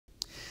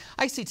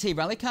ACT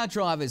rallycar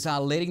drivers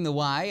are leading the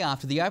way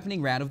after the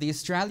opening round of the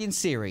Australian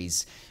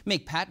Series.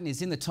 Mick Patton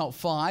is in the top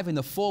 5 in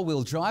the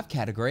four-wheel drive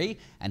category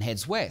and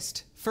heads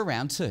west for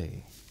round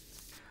 2.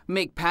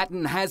 Mick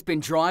Patton has been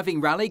driving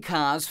rally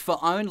cars for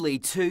only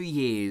 2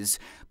 years,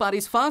 but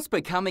is fast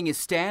becoming a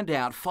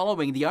standout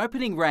following the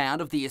opening round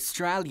of the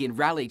Australian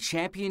Rally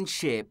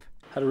Championship.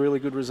 Had a really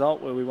good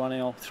result where we won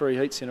our 3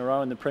 heats in a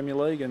row in the Premier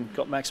League and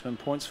got maximum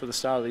points for the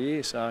start of the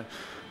year, so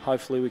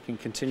hopefully we can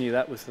continue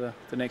that with the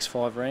next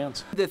 5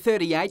 rounds. The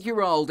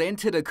 38-year-old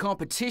entered a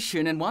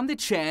competition and won the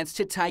chance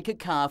to take a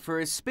car for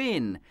a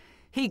spin.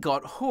 He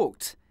got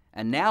hooked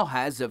and now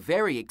has a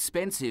very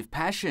expensive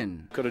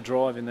passion. Got a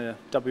drive in the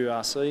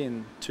WRC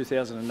in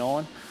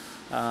 2009,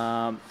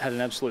 had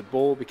an absolute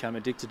ball, became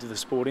addicted to the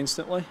sport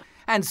instantly.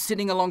 And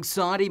sitting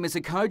alongside him is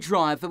a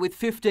co-driver with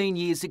 15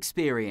 years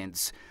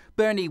experience.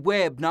 Bernie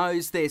Webb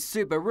knows their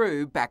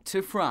Subaru back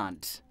to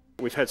front.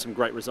 We've had some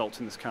great results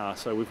in this car,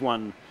 so we've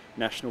won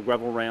national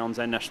gravel rounds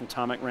and national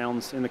tarmac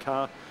rounds in the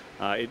car.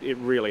 It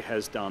really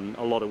has done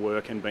a lot of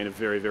work and been a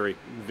very,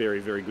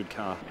 very good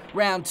car.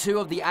 Round 2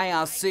 of the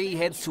ARC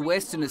heads to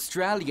Western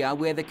Australia,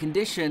 where the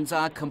conditions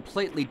are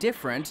completely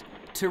different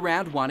to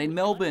round 1 in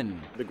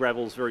Melbourne. The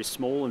gravel's very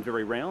small and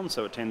very round,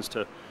 so it tends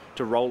to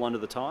roll under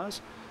the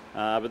tyres.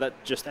 But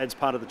that just adds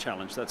part of the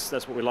challenge. That's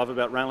what we love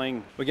about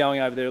rallying. We're going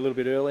over there a little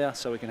bit earlier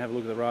so we can have a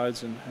look at the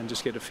roads and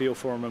just get a feel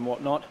for them and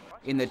whatnot.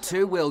 In the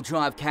two-wheel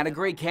drive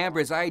category,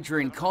 Canberra's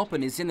Adrian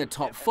Coppin is in the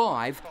top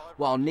 5,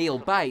 while Neil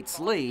Bates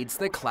leads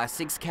the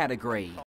classics category.